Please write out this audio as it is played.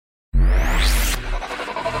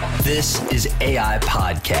This is AI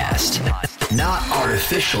Podcast. Not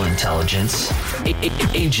artificial intelligence,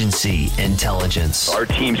 agency intelligence. Our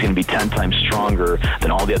team's going to be 10 times stronger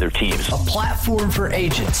than all the other teams. A platform for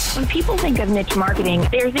agents. When people think of niche marketing,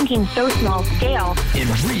 they're thinking so small scale. In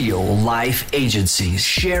real life agencies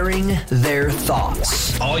sharing their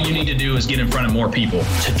thoughts. All you need to do is get in front of more people.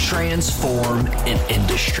 To transform an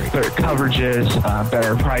industry. Better coverages,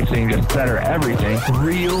 better pricing, just better everything.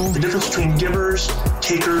 Real. The difference between givers,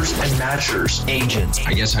 takers, and matchers. Agents.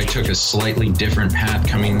 I guess I took a slightly different path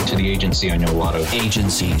coming to the agency. I know a lot of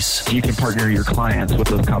agencies. You can partner your clients with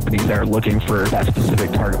those companies that are looking for that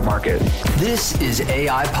specific target market. This is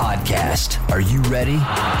AI Podcast. Are you ready?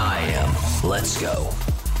 I am. Let's go.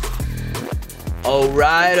 All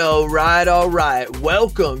right.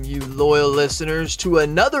 Welcome, you loyal listeners, to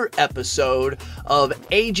another episode of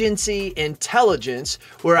Agency Intelligence,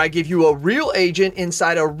 where I give you a real agent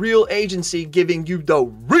inside a real agency, giving you the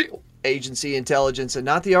real agency intelligence and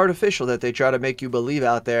not the artificial that they try to make you believe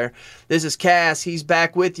out there. This is Cass. He's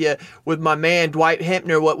back with you with my man Dwight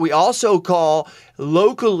Hempner, what we also call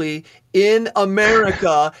locally in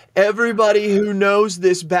America, everybody who knows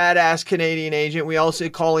this badass Canadian agent, we also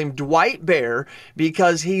call him Dwight Bear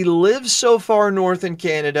because he lives so far north in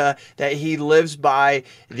Canada that he lives by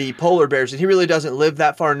the polar bears. And he really doesn't live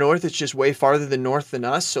that far north. It's just way farther than north than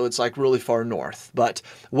us. So it's like really far north. But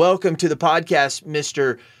welcome to the podcast,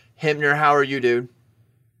 Mr. Hempner. How are you, dude?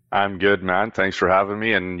 I'm good, man. Thanks for having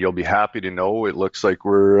me. And you'll be happy to know it looks like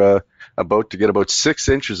we're about to get about 6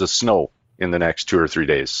 inches of snow in the next 2 or 3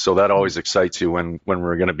 days. So that always excites you when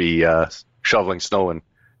we're going to be shoveling snow and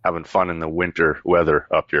having fun in the winter weather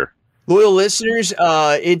up here. Loyal listeners,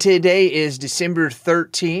 today is December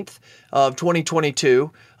 13th of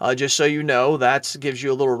 2022. Just so you know, that gives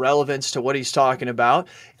you a little relevance to what he's talking about.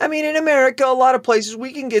 I mean, in America, a lot of places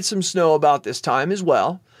we can get some snow about this time as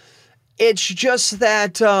well. It's just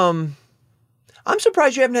that I'm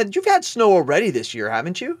surprised you've had snow already this year,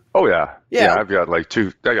 haven't you? Oh yeah. Yeah. I've got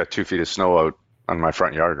I got 2 feet of snow out on my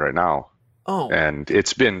front yard right now. Oh. And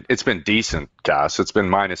it's been decent, Cass. It's been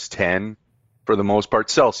 -10 for the most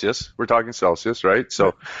part, Celsius. We're talking Celsius, right?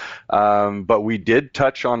 So, but we did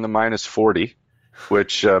touch on the -40,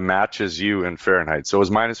 which matches you in Fahrenheit. So it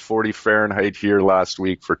was -40 Fahrenheit here last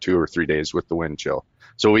week for 2 or 3 days with the wind chill.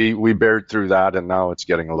 So we bared through that, and now it's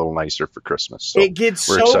getting a little nicer for Christmas. So it gets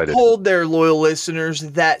so excited. cold there, loyal listeners,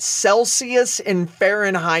 that Celsius and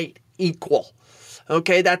Fahrenheit equal.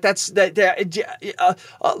 Okay, a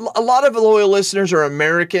lot of loyal listeners are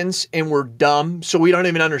Americans, and we're dumb, so we don't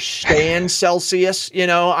even understand Celsius. You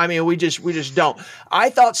know, I mean, we just don't. I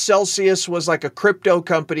thought Celsius was like a crypto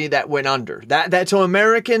company that went under. That to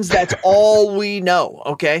Americans, that's all we know.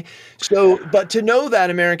 Okay, so but to know that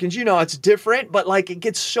Americans, you know, it's different, but like it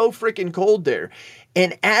gets so freaking cold there,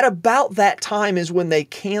 and at about that time is when they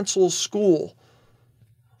cancel school.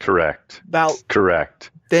 Correct. Correct.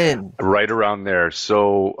 Then right around there.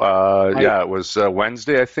 So it was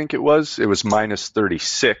Wednesday, I think it was. It was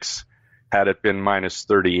 -36. Had it been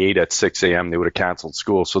 -38 at 6 a.m., they would have canceled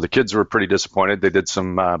school. So the kids were pretty disappointed. They did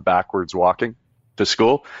some backwards walking to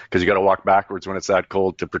school because you got to walk backwards when it's that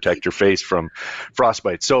cold to protect your face from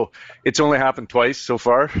frostbite. So it's only happened twice so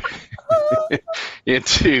far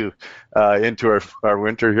into our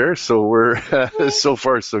winter here. So we're so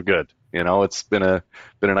far so good. You know, it's been a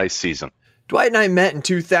nice season. Dwight and I met in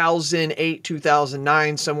 2008,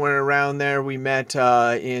 2009, somewhere around there. We met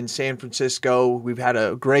in San Francisco. We've had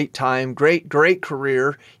a great time, great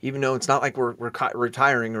career, even though it's not like we're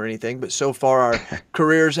retiring or anything. But so far, our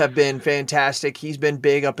careers have been fantastic. He's been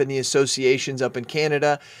big up in the associations up in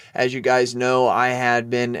Canada. As you guys know, I had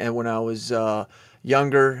been when I was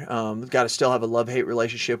younger. Got to still have a love-hate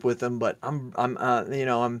relationship with him, but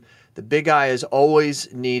the big I is always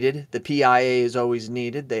needed. The PIA is always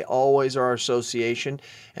needed. They always are our association,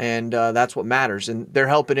 and that's what matters. And they're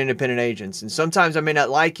helping independent agents. And sometimes I may not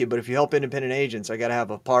like you, but if you help independent agents, I got to have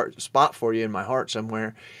a spot for you in my heart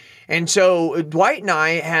somewhere. And so Dwight and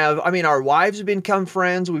I our wives have become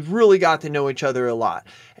friends. We've really got to know each other a lot.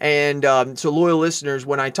 And so loyal listeners,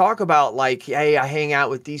 when I talk about like, hey, I hang out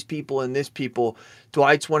with these people and this people,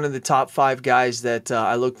 Dwight's one of the top 5 guys that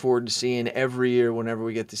I look forward to seeing every year whenever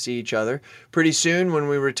we get to see each other. Pretty soon when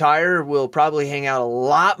we retire, we'll probably hang out a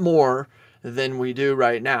lot more than we do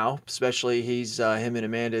right now, especially him and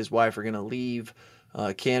Amanda, his wife, are going to leave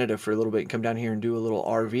Canada for a little bit and come down here and do a little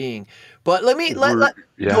RVing. But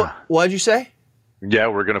what did you say? Yeah,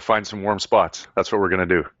 we're going to find some warm spots. That's what we're going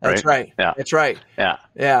to do. That's right. Yeah. That's right. Yeah.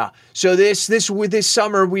 Yeah. So this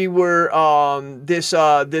summer we were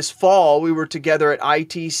this fall we were together at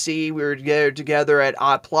ITC. We were together at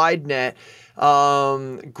AppliedNet.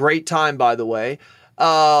 Great time, by the way.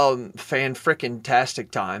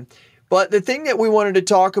 Fan-frickin-tastic time. But the thing that we wanted to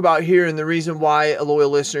talk about here, and the reason why, loyal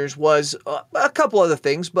listeners, was a couple other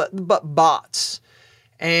things, but bots.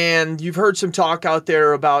 And you've heard some talk out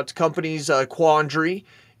there about companies, Quandary.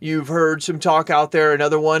 You've heard some talk out there.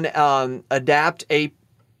 Another one, Adapt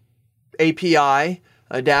API.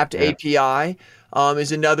 Adapt API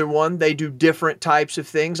is another one. They do different types of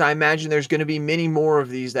things. I imagine there's going to be many more of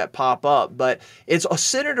these that pop up. But it's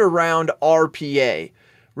centered around RPA,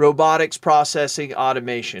 Robotics Processing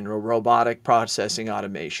Automation, or Robotic Processing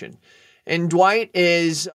Automation. And Dwight,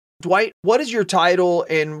 what is your title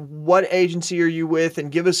and what agency are you with?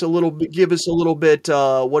 And give us a little bit.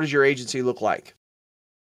 What does your agency look like?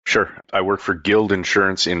 Sure. I work for Guild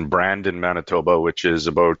Insurance in Brandon, Manitoba, which is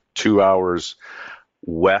about 2 hours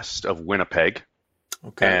west of Winnipeg.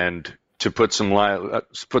 Okay. And to put some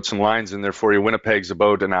lines in there for you, Winnipeg's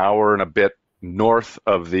about an hour and a bit north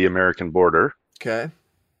of the American border. Okay.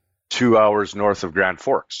 2 hours north of Grand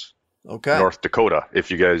Forks. Okay. North Dakota, if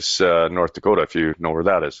you guys, North Dakota, if you know where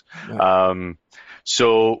that is. Yeah.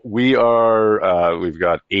 So we've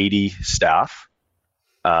got 80 staff.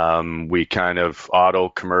 We kind of auto,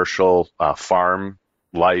 commercial, farm,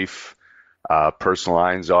 life, personal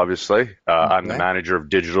lines, obviously. Okay. I'm the manager of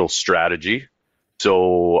digital strategy.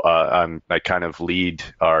 So I kind of lead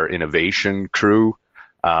our innovation crew.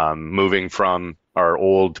 Moving from our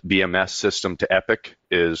old BMS system to Epic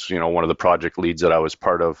is, one of the project leads that I was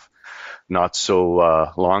part of not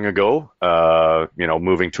so long ago,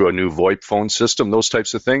 moving to a new VoIP phone system, those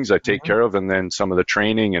types of things I take care of, and then some of the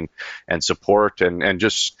training and support and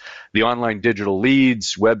just the online digital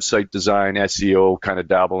leads, website design, SEO, kind of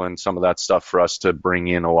dabble in some of that stuff for us to bring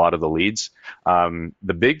in a lot of the leads.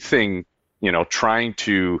 The big thing, trying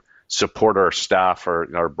to support our staff,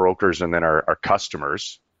 our brokers, and then our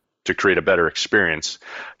customers to create a better experience,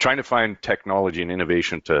 trying to find technology and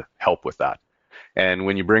innovation to help with that. And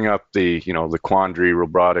when you bring up the Quandary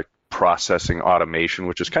Robotic Processing Automation,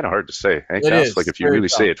 which is kind of hard to say, it is. Like if you really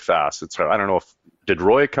say it fast, it's hard. I don't know did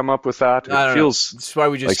Roy come up with that? It feels that's why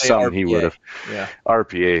we just like say something RPA. He would have. Yeah.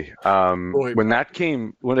 RPA. When that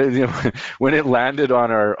came, when it landed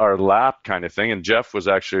on our lap, kind of thing. And Jeff was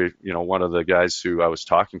actually one of the guys who I was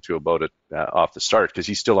talking to about it off the start, because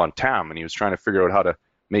he's still on TAM and he was trying to figure out how to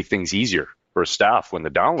make things easier for staff when the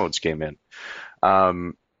downloads came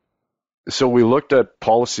in. So we looked at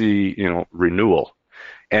policy, renewal,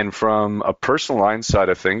 and from a personal line side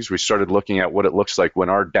of things, we started looking at what it looks like when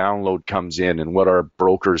our download comes in and what our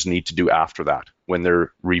brokers need to do after that when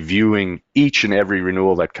they're reviewing each and every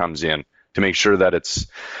renewal that comes in to make sure that it's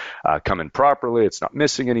coming properly, it's not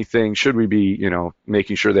missing anything. Should we be,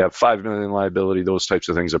 making sure they have $5 million liability, those types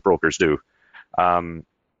of things that brokers do.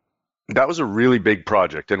 That was a really big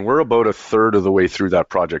project, and we're about a third of the way through that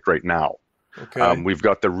project right now. Okay. We've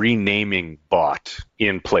got the renaming bot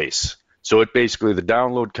in place. So it basically, the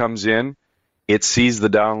download comes in, it sees the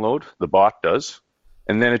download, the bot does,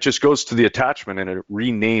 and then it just goes to the attachment and it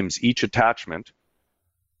renames each attachment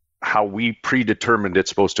how we predetermined it's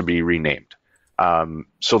supposed to be renamed.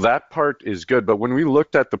 So that part is good. But when we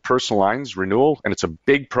looked at the personal lines renewal, and it's a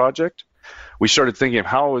big project, we started thinking of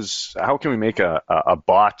how can we make a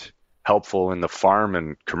bot helpful in the farm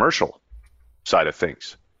and commercial side of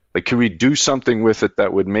things? Like, could we do something with it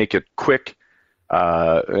that would make it quick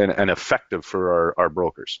and effective for our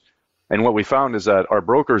brokers? And what we found is that our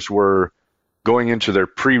brokers were going into their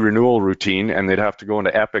pre-renewal routine, and they'd have to go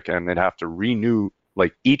into Epic and they'd have to renew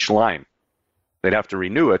like each line. They'd have to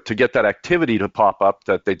renew it to get that activity to pop up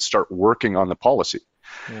that they'd start working on the policy.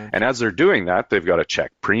 Yeah. And as they're doing that, they've got to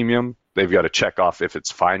check premium. They've got to check off if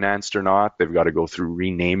it's financed or not. They've got to go through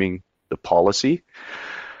renaming the policy.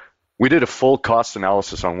 We did a full cost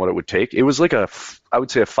analysis on what it would take. It was like I would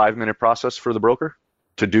say a 5-minute process for the broker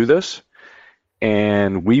to do this.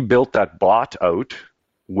 And we built that bot out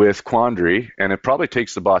with Quandary, and it probably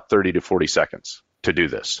takes the bot 30 to 40 seconds to do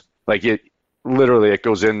this. Like, it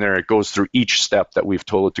goes in there, it goes through each step that we've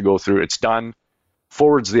told it to go through. It's done,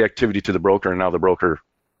 forwards the activity to the broker, and now the broker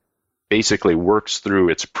basically works through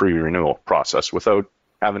its pre-renewal process without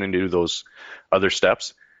having to do those other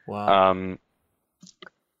steps. Wow.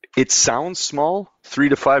 It sounds small, 3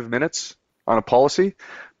 to 5 minutes on a policy,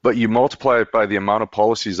 but you multiply it by the amount of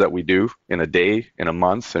policies that we do in a day, in a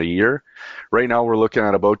month, a year. Right now, we're looking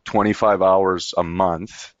at about 25 hours a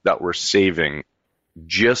month that we're saving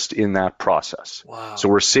just in that process. Wow. So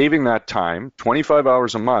we're saving that time, 25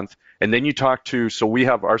 hours a month. And then you talk to, so we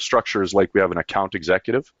have our structure is like we have an account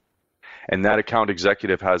executive, and that account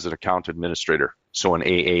executive has an account administrator. So an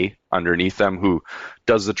AA underneath them who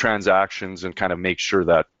does the transactions and kind of makes sure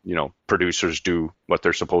that, you know, producers do what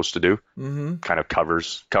they're supposed to do, kind of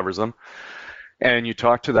covers them. And you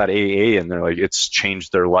talk to that AA and they're like, it's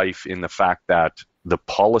changed their life in the fact that the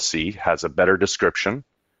policy has a better description.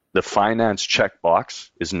 The finance checkbox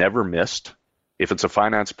is never missed. If it's a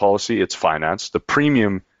finance policy, it's finance. The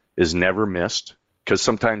premium is never missed because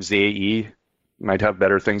sometimes the AE might have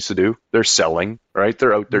better things to do. They're selling, right?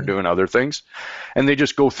 They're out there doing other things. And they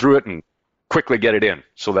just go through it and quickly get it in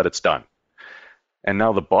so that it's done. And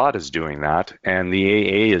now the bot is doing that. And the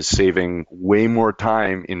AA is saving way more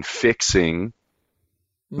time in fixing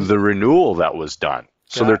the renewal that was done.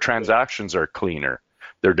 So their transactions are cleaner.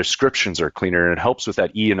 Their descriptions are cleaner. And it helps with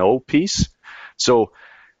that E&O piece. So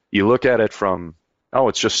you look at it from, oh,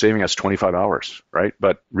 it's just saving us 25 hours, right?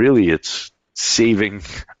 But really it's saving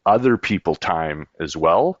other people time as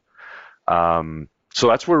well. So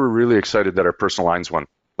that's where we're really excited that our personal lines one,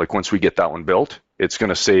 like once we get that one built, it's going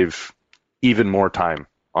to save even more time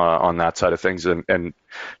on that side of things and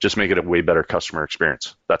just make it a way better customer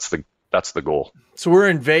experience. That's the goal. So we're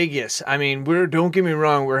in Vegas. I mean, don't get me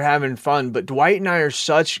wrong, we're having fun, but Dwight and I are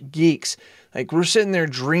such geeks. Like we're sitting there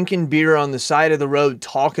drinking beer on the side of the road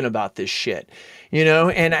talking about this shit, you know?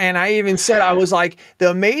 And I even said, I was like,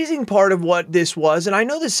 the amazing part of what this was, and I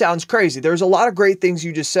know this sounds crazy. There's a lot of great things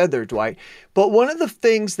you just said there, Dwight. But one of the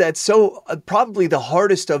things that's so probably the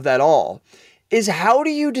hardest of that all is how do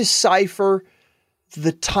you decipher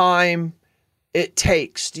the time it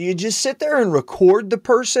takes? Do you just sit there and record the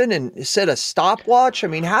person and set a stopwatch? I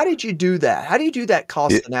mean, how did you do that? How do you do that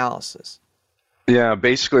cost analysis? Yeah,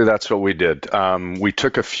 basically that's what we did. We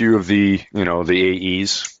took a few of the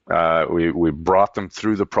AEs. We brought them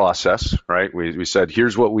through the process, right? We said,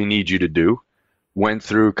 here's what we need you to do. Went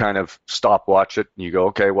through, kind of stopwatch it. And you go,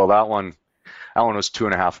 okay, well that one was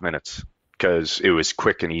 2.5 minutes because it was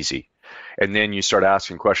quick and easy. And then you start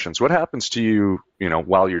asking questions. What happens to you,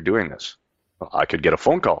 while you're doing this? Well, I could get a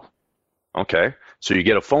phone call. Okay, so you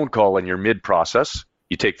get a phone call and you're mid-process.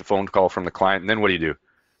 You take the phone call from the client, and then what do?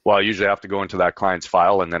 Well, I usually have to go into that client's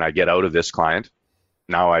file, and then I get out of this client.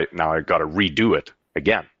 Now I got to redo it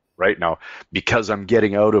again, right? Now, because I'm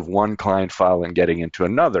getting out of one client file and getting into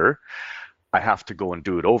another, I have to go and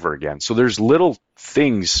do it over again. So there's little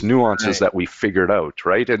things, nuances that we figured out,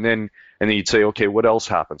 right? And then you'd say, okay, what else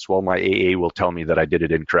happens? Well, my AA will tell me that I did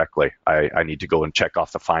it incorrectly. I need to go and check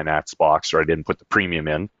off the finance box, or I didn't put the premium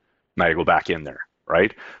in. And I go back in there.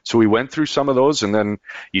 Right? So we went through some of those, and then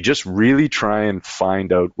you just really try and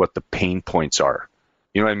find out what the pain points are.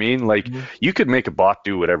 You know what I mean? Like you could make a bot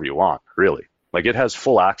do whatever you want, really. Like it has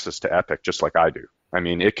full access to Epic, just like I do. I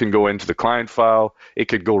mean, it can go into the client file. It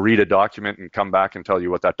could go read a document and come back and tell you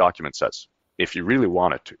what that document says, if you really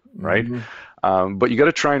want it to, right? But you got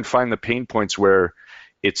to try and find the pain points where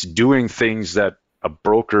it's doing things that a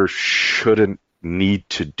broker shouldn't need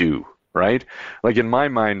to do. Right? Like in my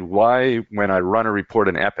mind, why, when I run a report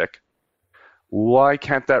in Epic, why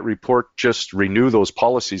can't that report just renew those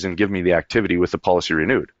policies and give me the activity with the policy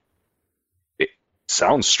renewed? It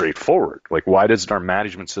sounds straightforward. Like, why doesn't our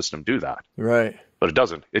management system do that? Right. But it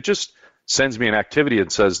doesn't. It just sends me an activity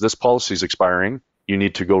and says, this policy is expiring. You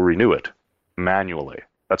need to go renew it manually.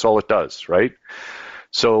 That's all it does, right?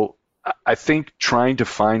 So I think trying to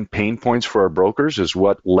find pain points for our brokers is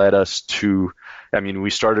what led us to, we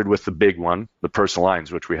started with the big one, the personal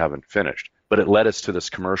lines, which we haven't finished, but it led us to this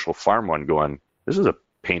commercial farm one going, this is a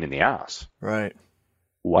pain in the ass. Right.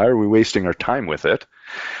 Why are we wasting our time with it?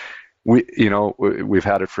 We've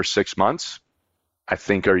had it for 6 months. I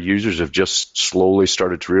think our users have just slowly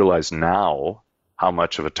started to realize now how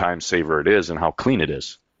much of a time saver it is and how clean it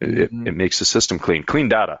is. It makes the system clean. Clean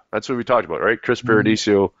data. That's what we talked about, right? Chris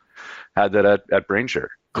Paradiso had that at BrainShare.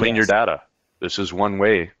 Clean your data. This is one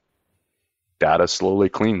way data slowly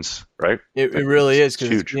cleans, right? It really is,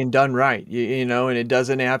 because it's being done right, and it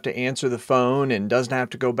doesn't have to answer the phone and doesn't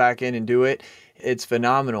have to go back in and do it. It's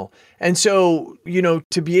phenomenal. And so,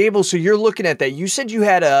 to be able, so you're looking at that. You said you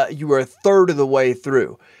were a third of the way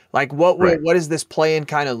through. Like what does this plan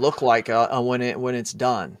kind of look like when it's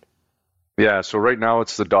done? Yeah. So right now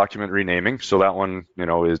it's the document renaming. So that one,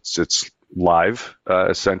 it's live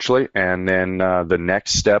essentially. And then the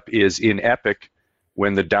next step is in Epic.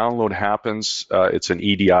 When the download happens, it's an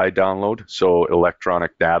EDI download, so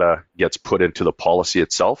electronic data gets put into the policy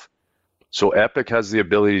itself. So Epic has the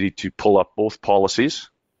ability to pull up both policies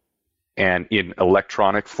and in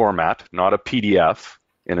electronic format, not a PDF,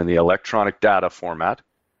 and in the electronic data format.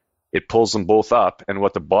 It pulls them both up, and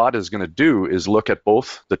what the bot is going to do is look at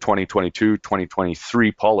both the 2022,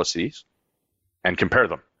 2023 policies and compare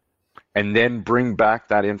them, and then bring back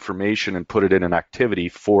that information and put it in an activity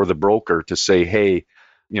for the broker to say, hey,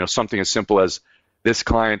 something as simple as this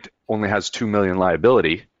client only has 2 million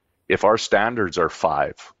liability. If our standards are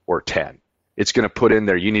 5 or 10, it's going to put in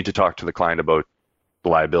there, you need to talk to the client about the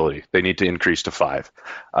liability. They need to increase to 5.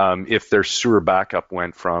 If their sewer backup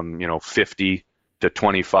went from 50 to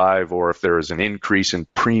 25, or if there is an increase in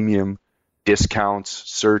premium, discounts,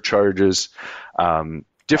 surcharges,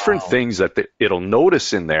 different things that it'll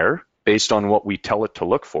notice in there based on what we tell it to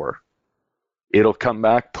look for. It'll come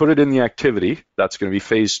back, put it in the activity. That's going to be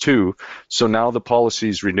phase 2. So now the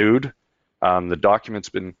policy's renewed. The document's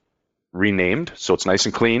been renamed, so it's nice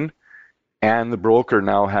and clean. And the broker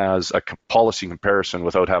now has a policy comparison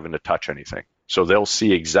without having to touch anything. So they'll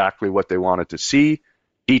see exactly what they wanted to see,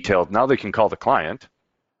 detailed. Now they can call the client,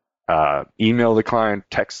 email the client,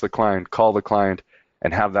 text the client, call the client,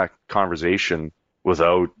 and have that conversation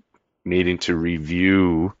without needing to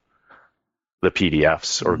review the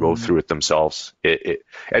PDFs or go through it themselves.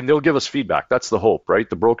 And they'll give us feedback. That's the hope, right?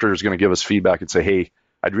 The broker is going to give us feedback and say, hey,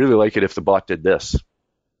 I'd really like it if the bot did this.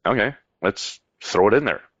 Okay, let's throw it in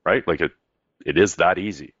there, right? Like it is that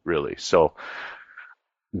easy, really. So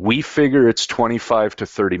we figure it's 25 to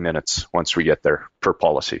 30 minutes once we get there per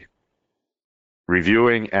policy.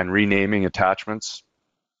 Reviewing and renaming attachments,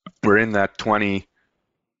 we're in that 20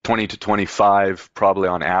 to 25, probably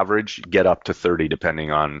on average, get up to 30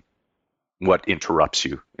 depending on what interrupts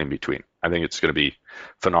you in between. I think it's going to be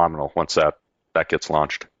phenomenal once that gets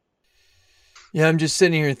launched. Yeah, I'm just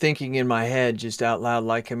sitting here thinking in my head just out loud,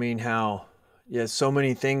 how, so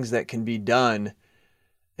many things that can be done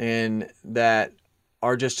and that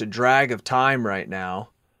are just a drag of time right now,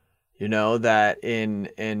 that and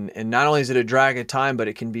not only is it a drag of time, but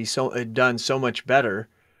it can be done so much better.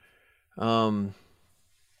 Yeah,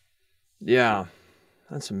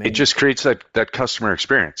 that's amazing. It just creates that customer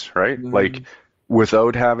experience, right? Mm-hmm. Like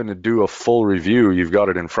without having to do a full review, you've got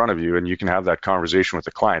it in front of you and you can have that conversation with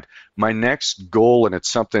the client. My next goal, and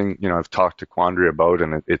it's something, I've talked to Quandary about,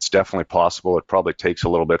 and it's definitely possible. It probably takes a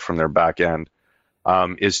little bit from their back end,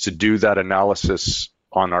 is to do that analysis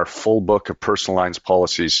on our full book of personal lines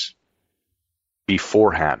policies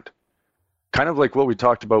beforehand. Kind of like what we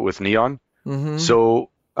talked about with Neon. Mm-hmm. So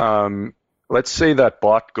let's say that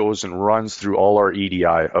bot goes and runs through all our EDI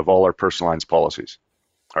of all our personal lines policies,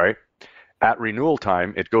 all right? At renewal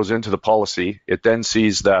time, it goes into the policy. It then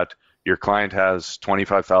sees that your client has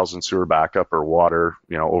 25,000 sewer backup or water,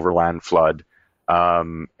 overland flood,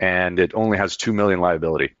 and it only has 2 million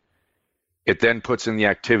liability. It then puts in the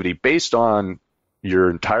activity based on your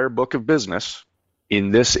entire book of business in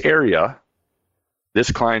this area.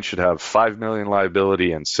 This client should have 5 million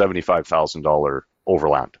liability and $75,000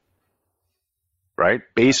 overland, right?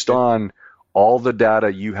 Based on all the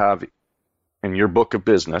data you have in your book of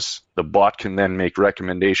business, the bot can then make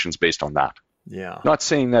recommendations based on that. Yeah. Not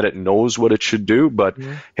saying that it knows what it should do, but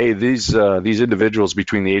hey, these individuals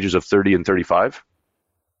between the ages of 30 and 35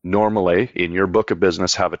 normally in your book of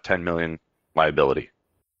business have a 10 million liability,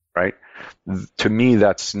 right? To me,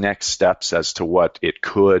 that's next steps as to what it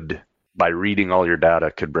could, by reading all your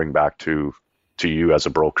data, could bring back to you as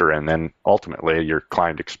a broker, and then ultimately your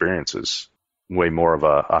client experience is way more of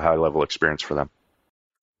a high level experience for them.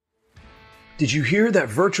 Did you hear that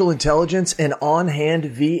virtual intelligence and on-hand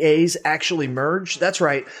VAs actually merge? That's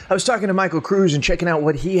right. I was talking to Michael Cruz and checking out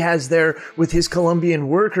what he has there with his Colombian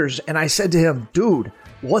workers. And I said to him, dude,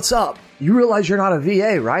 what's up? You realize you're not a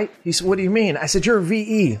VA, right? He said, what do you mean? I said, you're a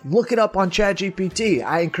VE. Look it up on ChatGPT.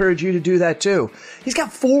 I encourage you to do that too. He's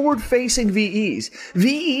got forward-facing VEs.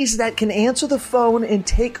 VEs that can answer the phone and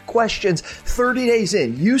take questions 30 days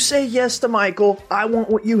in. You say yes to Michael, I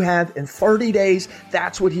want what you have. In 30 days,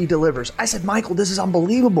 that's what he delivers. I said, Michael, this is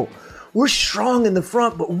unbelievable. We're strong in the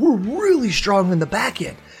front, but we're really strong in the back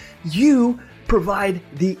end. You provide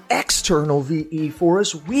the external VE for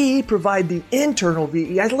us. We provide the internal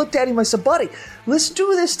VE. I looked at him, I said, buddy, let's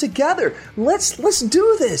do this together. Let's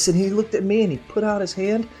do this. And he looked at me and he put out his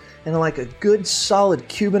hand, and like a good solid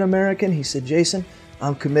Cuban American, he said, Jason,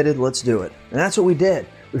 I'm committed. Let's do it. And that's what we did.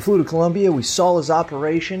 We flew to Colombia, we saw his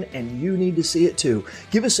operation, and you need to see it too.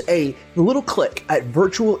 Give us a little click at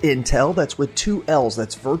Virtual Intel, that's with 2 L's,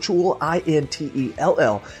 that's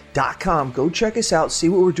virtualintell.com. Go check us out, see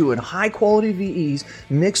what we're doing. High quality VEs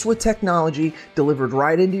mixed with technology, delivered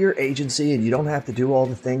right into your agency, and you don't have to do all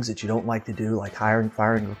the things that you don't like to do, like hiring,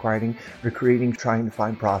 firing, recruiting, trying to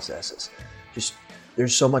find processes. Just,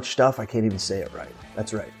 there's so much stuff, I can't even say it right.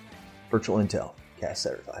 That's right. Virtual Intel. podcast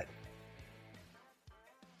certified.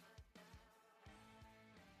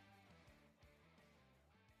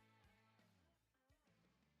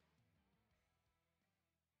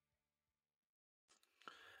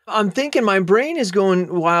 I'm thinking my brain is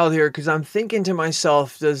going wild here because I'm thinking to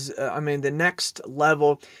myself, the next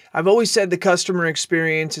level, I've always said the customer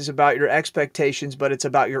experience is about your expectations, but it's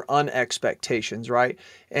about your unexpectations, right?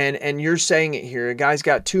 And you're saying it here. A guy's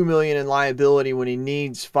got $2 million in liability when he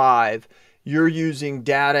needs 5. You're using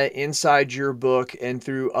data inside your book and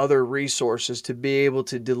through other resources to be able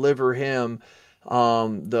to deliver him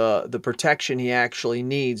the protection he actually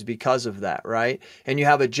needs because of that, right? And you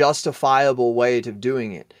have a justifiable way of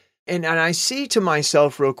doing it. And I see to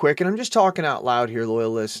myself real quick, and I'm just talking out loud here,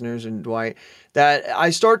 loyal listeners and Dwight, that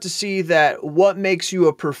I start to see that what makes you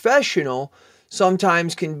a professional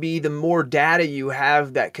sometimes can be the more data you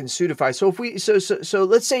have that can suitify. So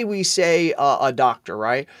let's say we say a doctor,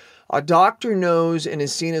 right? A doctor knows and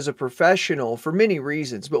is seen as a professional for many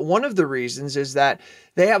reasons, but one of the reasons is that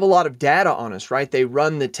they have a lot of data on us, right? They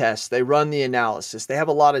run the tests, they run the analysis, they have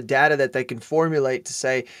a lot of data that they can formulate to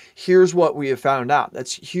say, here's what we have found out.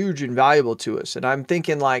 That's huge and valuable to us. And I'm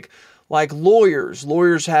thinking like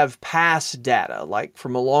lawyers have past data, like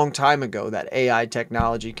from a long time ago that AI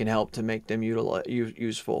technology can help to make them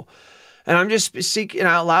useful. And I'm just speaking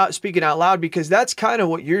out loud because that's kind of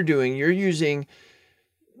what you're doing. You're using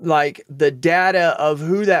like the data of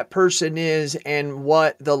who that person is and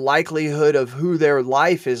what the likelihood of who their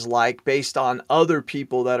life is like based on other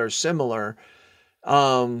people that are similar.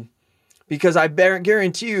 Because I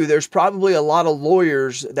guarantee you there's probably a lot of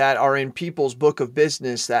lawyers that are in people's book of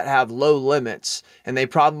business that have low limits and they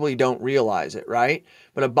probably don't realize it, right?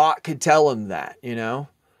 But a bot could tell them that, you know?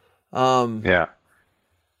 Yeah.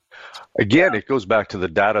 Again, it goes back to the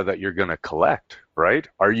data that you're going to collect, right?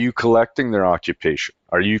 Are you collecting their occupation?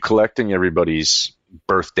 Are you collecting everybody's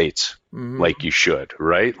birth dates like you should,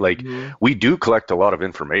 right? Like we do collect a lot of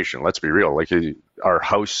information. Let's be real. Like our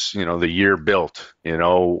house, the year built, the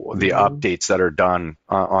updates that are done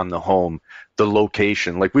on the home, the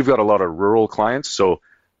location. Like we've got a lot of rural clients, so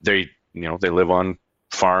they live on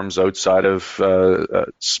farms outside of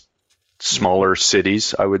smaller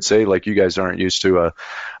cities, I would say. Like you guys aren't used to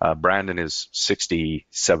Brandon is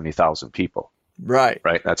 60,000-70,000 people. Right.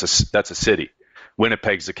 That's a city.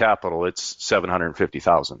 Winnipeg's the capital. It's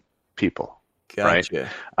 750,000 people. Gotcha.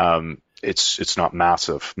 Right. It's not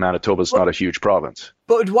massive. Manitoba's not a huge province.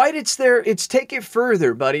 But Dwight, it's take it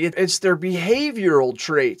further, buddy. It's their behavioral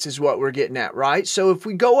traits is what we're getting at, right? So if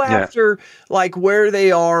we go after like where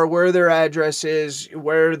they are, where their address is,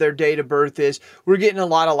 where their date of birth is, we're getting a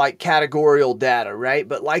lot of like categorical data, right?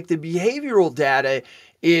 But like the behavioral data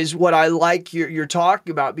is what I like you're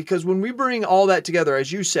talking about, because when we bring all that together,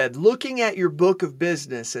 as you said, looking at your book of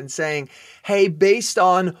business and saying, hey, based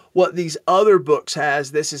on what these other books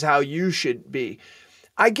has, this is how you should be.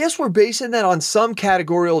 I guess we're basing that on some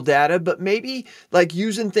categorical data, but maybe like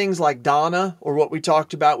using things like Donna or what we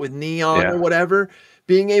talked about with Neon or whatever,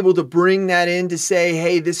 being able to bring that in to say,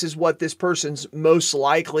 hey, this is what this person's most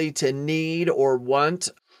likely to need or want.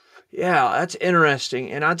 Yeah, that's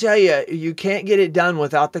interesting. And I'll tell you, you can't get it done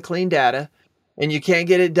without the clean data, and you can't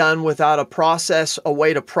get it done without a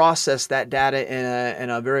way to process that data in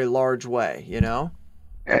a very large way,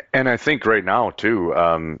 And I think right now too,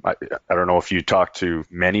 I don't know if you talk to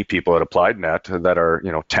many people at AppliedNet that are,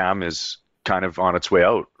 TAM is kind of on its way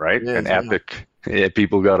out, right? And Epic,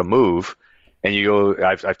 people got to move. And you go,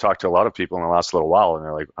 I've talked to a lot of people in the last little while, and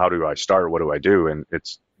they're like, how do I start? What do I do? And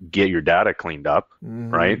it's get your data cleaned up,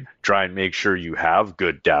 right? Try and make sure you have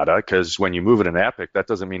good data, because when you move it in Epic, that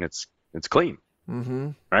doesn't mean it's clean,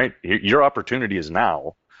 right? Your opportunity is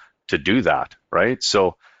now to do that, right?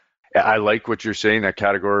 So I like what you're saying, that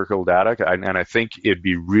categorical data, and I think it'd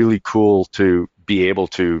be really cool to be able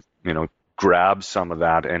to, grab some of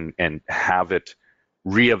that and have it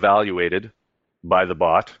reevaluated by the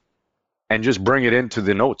bot, and just bring it into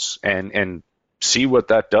the notes and see what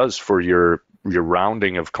that does for your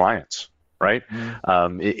rounding of clients, right?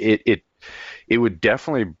 It would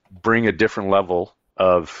definitely bring a different level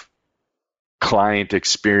of client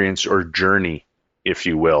experience or journey, if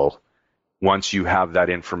you will, once you have that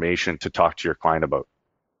information to talk to your client about.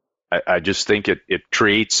 I just think it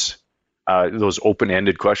creates those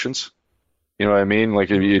open-ended questions. You know what I mean? Like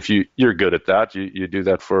if you're good at that, you do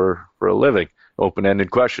that for a living. Open-ended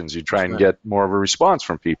questions. You try and get more of a response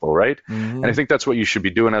from people, right? And I think that's what you should be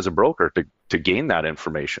doing as a broker to gain that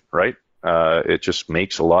information, right? It just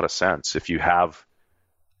makes a lot of sense if you have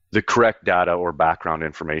the correct data or background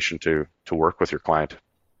information to work with your client.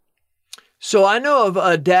 So I know of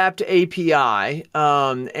Adapt API,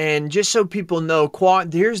 and just so people know,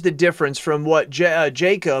 here's the difference from what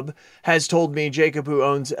Jacob has told me. Jacob, who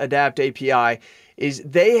owns Adapt API, is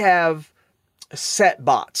they have set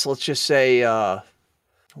bots. Let's just say,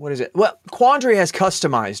 what is it? Well, Quandary has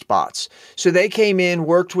customized bots. So they came in,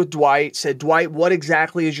 worked with Dwight, said, Dwight, what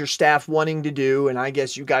exactly is your staff wanting to do? And I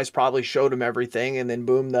guess you guys probably showed them everything, and then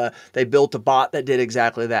boom, they built a bot that did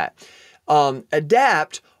exactly that.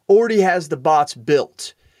 Adapt already has the bots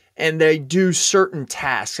built, and they do certain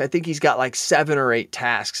tasks. I think he's got like 7 or 8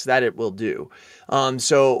 tasks that it will do.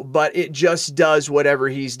 But it just does whatever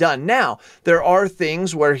he's done. Now, there are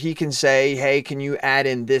things where he can say, hey, can you add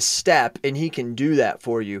in this step? And he can do that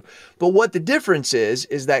for you. But what the difference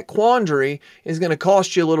is that Quandary is going to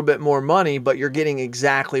cost you a little bit more money, but you're getting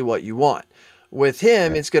exactly what you want. With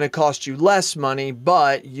him, it's going to cost you less money,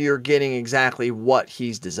 but you're getting exactly what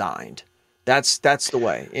he's designed. That's the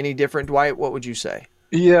way. Any different, Dwight? What would you say?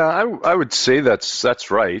 Yeah, I would say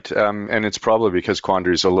that's right, and it's probably because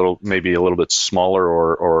Quandary is maybe a little bit smaller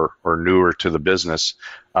or newer to the business.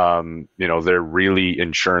 They're really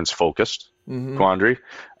insurance focused, Quandary,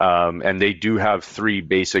 and they do have 3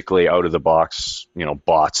 basically out of the box,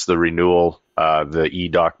 bots: the renewal, the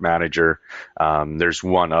eDoc manager. There's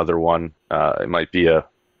one other one. It might be a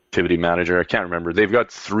activity manager. I can't remember. They've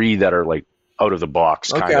got 3 that are like out of the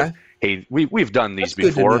box kind of. Hey, we've done these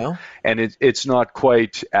before, and it's not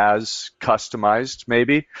quite as customized,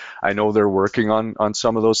 maybe. I know they're working on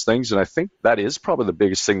some of those things, and I think that is probably the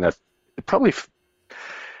biggest thing that probably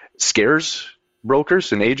scares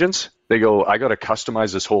brokers and agents. They go, I got to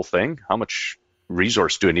customize this whole thing. How much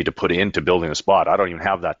resource do I need to put into building a spot? I don't even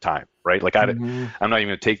have that time, right? Like I'm not even going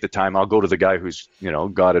to take the time. I'll go to the guy who's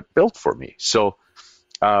got it built for me. So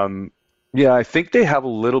yeah, I think they have a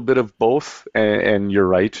little bit of both, and you're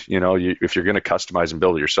right. If you're going to customize and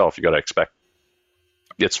build it yourself, you got to expect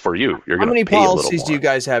it's for you. You're going to pay a little more. How many policies do you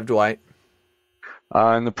guys have, Dwight?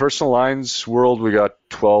 In the personal lines world, we got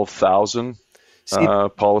 12,000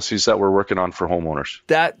 policies that we're working on for homeowners.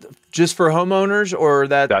 That just for homeowners, or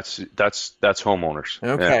that? That's homeowners.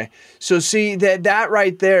 Okay. Yeah. So see that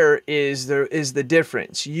right there is the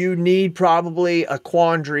difference. You need probably a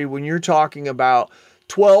Quandary when you're talking about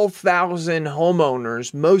 12,000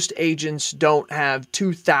 homeowners. Most agents don't have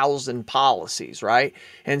 2,000 policies, right?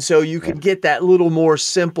 And so you could get that little more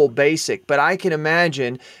simple basic. But I can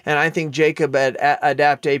imagine, and I think Jacob at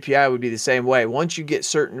Adapt API would be the same way. Once you get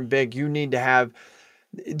certain big, you need to have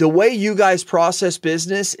the way you guys process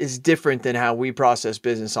business is different than how we process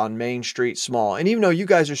business on Main Street small. And even though you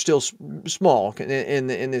guys are still small in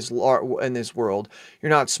this world, you're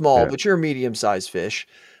not small, but you're a medium-sized fish.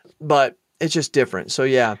 But it's just different. So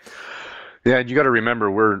yeah. Yeah, and you got to remember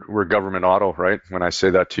we're government auto, right? When I say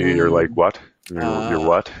that to you, you're like, what? You're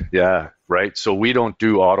what? Yeah, right. So we don't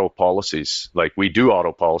do auto policies. Like we do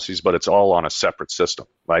auto policies, but it's all on a separate system,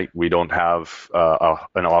 right? We don't have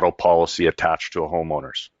an auto policy attached to a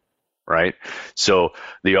homeowner's, right? So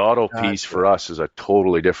the auto piece for us is a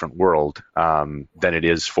totally different world than it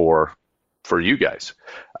is for you guys.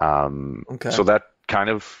 So that kind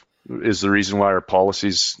of is the reason why our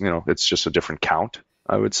policies, it's just a different count,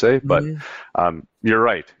 I would say. But you're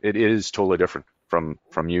right. It is totally different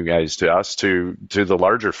from you guys to us to the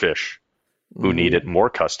larger fish who need it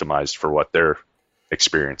more customized for what their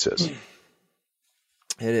experience is.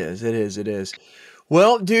 It is.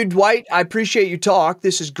 Well, dude, Dwight, I appreciate you talk.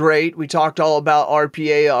 This is great. We talked all about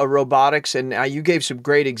RPA robotics, and you gave some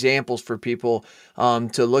great examples for people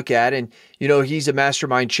to look at. And, he's a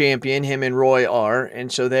mastermind champion, him and Roy are.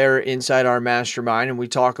 And so they're inside our mastermind, and we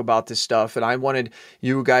talk about this stuff. And I wanted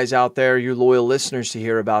you guys out there, you loyal listeners, to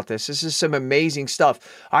hear about this. This is some amazing stuff.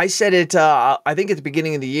 I said it, I think at the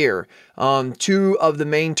beginning of the year. 2 of the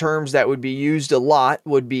main terms that would be used a lot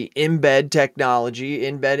would be embed technology,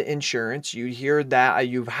 embed insurance. You hear that.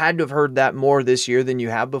 You've had to have heard that more this year than you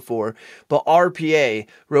have before. But RPA,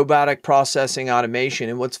 robotic processing automation.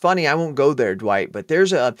 And what's funny, I won't go there, Dwight, but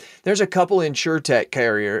there's a couple insurtech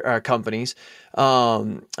companies,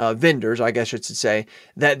 vendors, I guess I should say,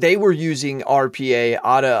 that they were using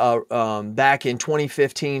RPA back in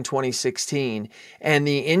 2015, 2016, and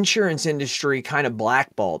the insurance industry kind of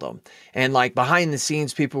blackballed them. And like behind the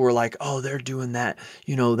scenes, people were like, oh, they're doing that,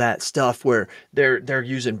 that stuff where they're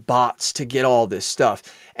using bots to get all this stuff.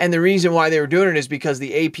 And the reason why they were doing it is because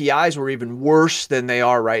the APIs were even worse than they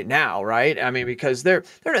are right now, right? I mean, because they're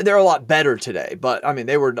a lot better today, but I mean,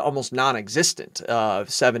 they were almost non-existent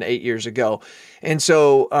 7-8 years ago. And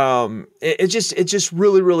so it's just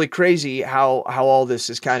really, really crazy how all this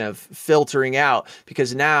is kind of filtering out,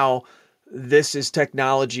 because now this is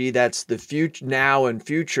technology that's the future now and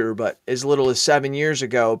future, but as little as 7 years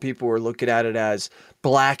ago, people were looking at it as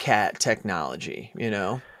black hat technology, you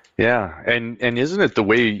know? Yeah, and isn't it the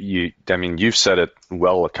way you've said it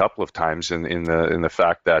well a couple of times in the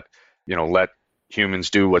fact that, let humans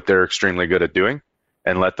do what they're extremely good at doing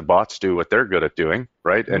and let the bots do what they're good at doing,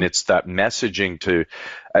 right? Mm-hmm. And it's that messaging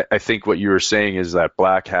I think what you were saying is that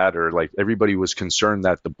black hat, or like everybody was concerned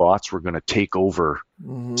that the bots were going to take over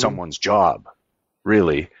someone's job,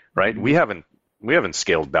 really, right? We haven't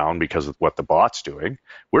scaled down because of what the bot's doing.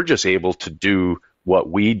 We're just able to do what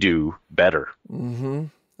we do better. Mm-hmm.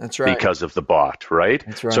 That's right. Because of the bot, right?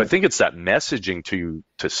 That's right. So I think it's that messaging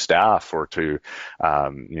to staff or to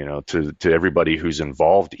everybody who's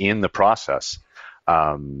involved in the process.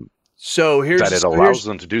 So that it allows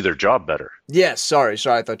them to do their job better. Yes. Sorry.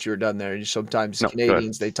 I thought you were done there. Sometimes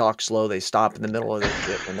Canadians, they talk slow. They stop in the middle of their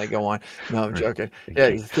shit and they go on. No, I'm joking. Yeah,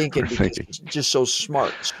 you're thinking because it's just so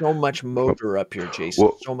smart. So much motor up here, Jason.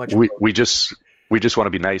 Well, so much. We just want to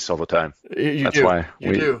be nice all the time. That's why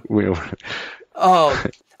we do. Oh,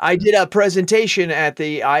 I did a presentation at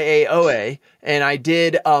the IAOA, and I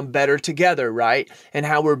did Better Together, right? And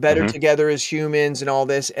how we're better together as humans and all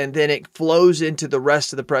this. And then it flows into the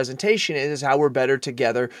rest of the presentation is how we're better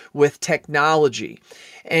together with technology.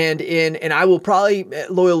 And I will probably,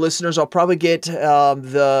 loyal listeners, I'll probably get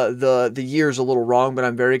the years a little wrong, but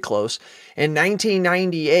I'm very close. In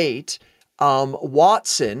 1998,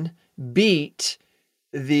 Watson beat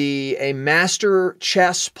a master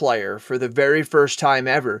chess player for the very first time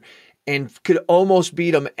ever, and could almost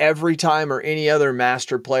beat him every time or any other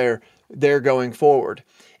master player there going forward.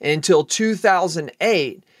 Until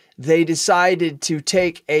 2008, they decided to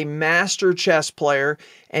take a master chess player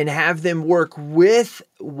and have them work with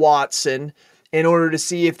Watson in order to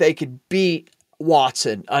see if they could beat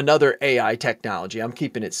Watson, another AI technology. I'm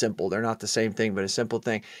keeping it simple. They're not the same thing, but a simple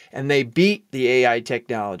thing. And they beat the AI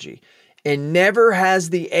technology. And never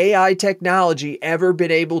has the AI technology ever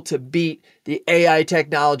been able to beat the AI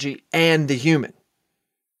technology and the human.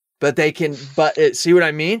 But see what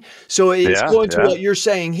I mean? So it's going to what you're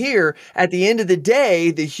saying here. At the end of the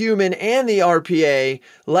day, the human and the RPA,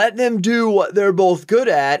 let them do what they're both good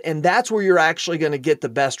at. And that's where you're actually going to get the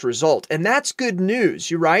best result. And that's good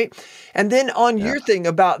news. You're right. And then on your thing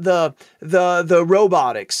about the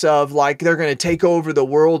robotics of like, they're going to take over the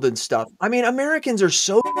world and stuff. I mean, Americans are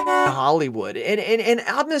so Hollywood and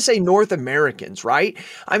I'm going to say North Americans, right?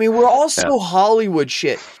 I mean, we're all so Hollywood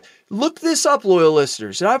shit. Look this up, loyal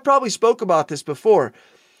listeners, and I've probably spoke about this before.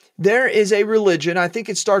 There is a religion, I think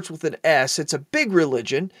it starts with an S. It's a big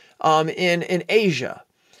religion in Asia.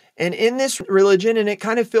 And in this religion, and it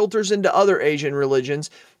kind of filters into other Asian religions,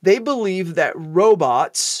 they believe that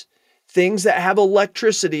robots, things that have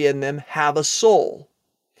electricity in them, have a soul.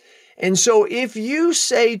 And so if you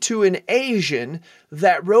say to an Asian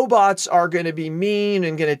that robots are going to be mean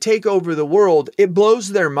and going to take over the world, it blows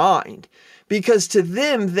their mind. Because to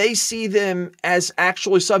them, they see them as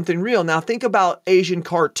actually something real. Now, think about Asian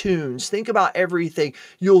cartoons. Think about everything.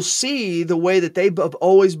 You'll see the way that they've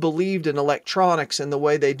always believed in electronics and the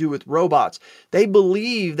way they do with robots. They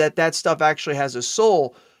believe that stuff actually has a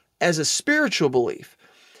soul as a spiritual belief.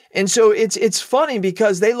 And so it's funny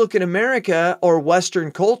because they look at America or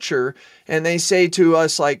Western culture and they say to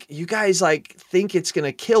us, like, you guys like think it's going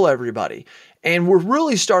to kill everybody. And we're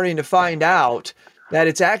really starting to find out that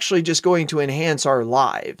it's actually just going to enhance our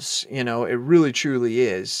lives. You know, it really, truly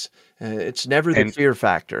is. It's never the fear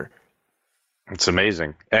factor. It's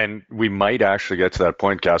amazing. And we might actually get to that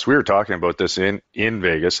point, Cass. We were talking about this in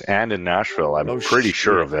Vegas and in Nashville. I'm pretty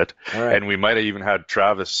sure of it. Right. And we might have even had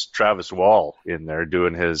Travis Wall in there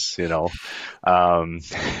doing his, his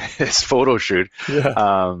photo shoot.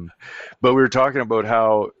 Yeah. But we were talking about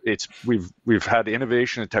how we've had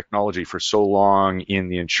innovation and technology for so long in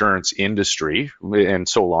the insurance industry, and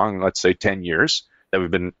so long, let's say 10 years, that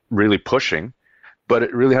we've been really pushing, but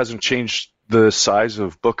it really hasn't changed the size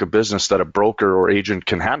of book of business that a broker or agent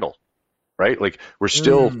can handle, right? Like we're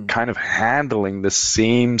still kind of handling the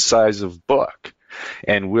same size of book.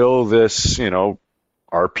 And will this,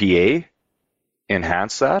 RPA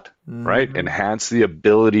enhance that, right? Enhance the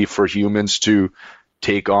ability for humans to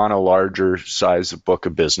take on a larger size of book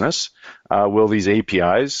of business? Will these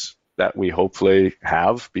APIs that we hopefully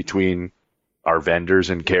have between our vendors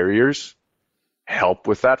and carriers help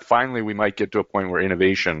with that? Finally, we might get to a point where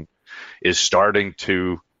innovation is starting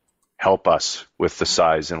to help us with the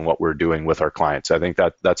size and what we're doing with our clients. I think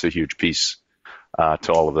that's a huge piece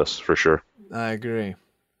to all of this for sure. I agree.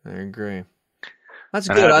 That's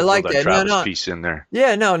And good. had I to like throw that. No, Travis no. piece in there.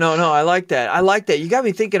 Yeah, no. I like that. I like that. You got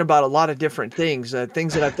me thinking about a lot of different things,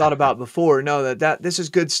 things that I've thought about before. No, that this is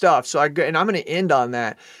good stuff. So I'm going to end on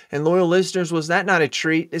that. And loyal listeners, was that not a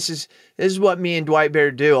treat? This is what me and Dwight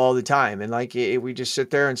Bear do all the time. And like we just sit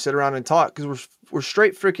there and sit around and talk because we're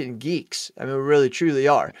straight freaking geeks. I mean, we really truly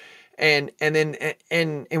are. And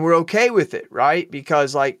we're okay with it, right?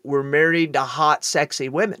 Because like we're married to hot, sexy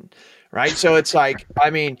women. Right. So it's like, I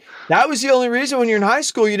mean, that was the only reason when you're in high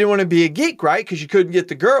school, you didn't want to be a geek, right? Because you couldn't get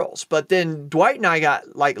the girls. But then Dwight and I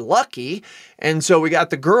got like lucky. And so we got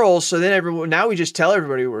the girls. So then now we just tell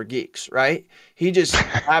everybody we're geeks, right? He just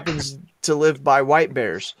happens to live by white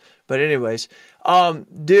bears. But anyways,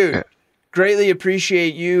 dude, greatly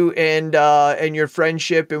appreciate you and your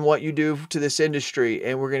friendship and what you do to this industry.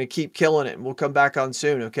 And we're going to keep killing it. And we'll come back on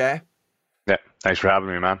soon. Okay. Yeah. Thanks for having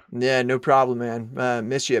me, man. Yeah, no problem, man.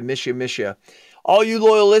 Miss you. All you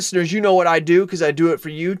loyal listeners, you know what I do because I do it for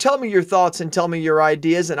you. Tell me your thoughts and tell me your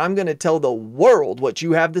ideas, and I'm going to tell the world what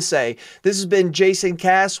you have to say. This has been Jason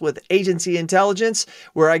Cass with Agency Intelligence,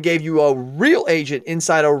 where I gave you a real agent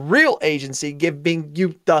inside a real agency, giving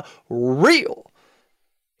you the real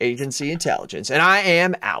agency intelligence. And I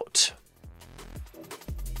am out.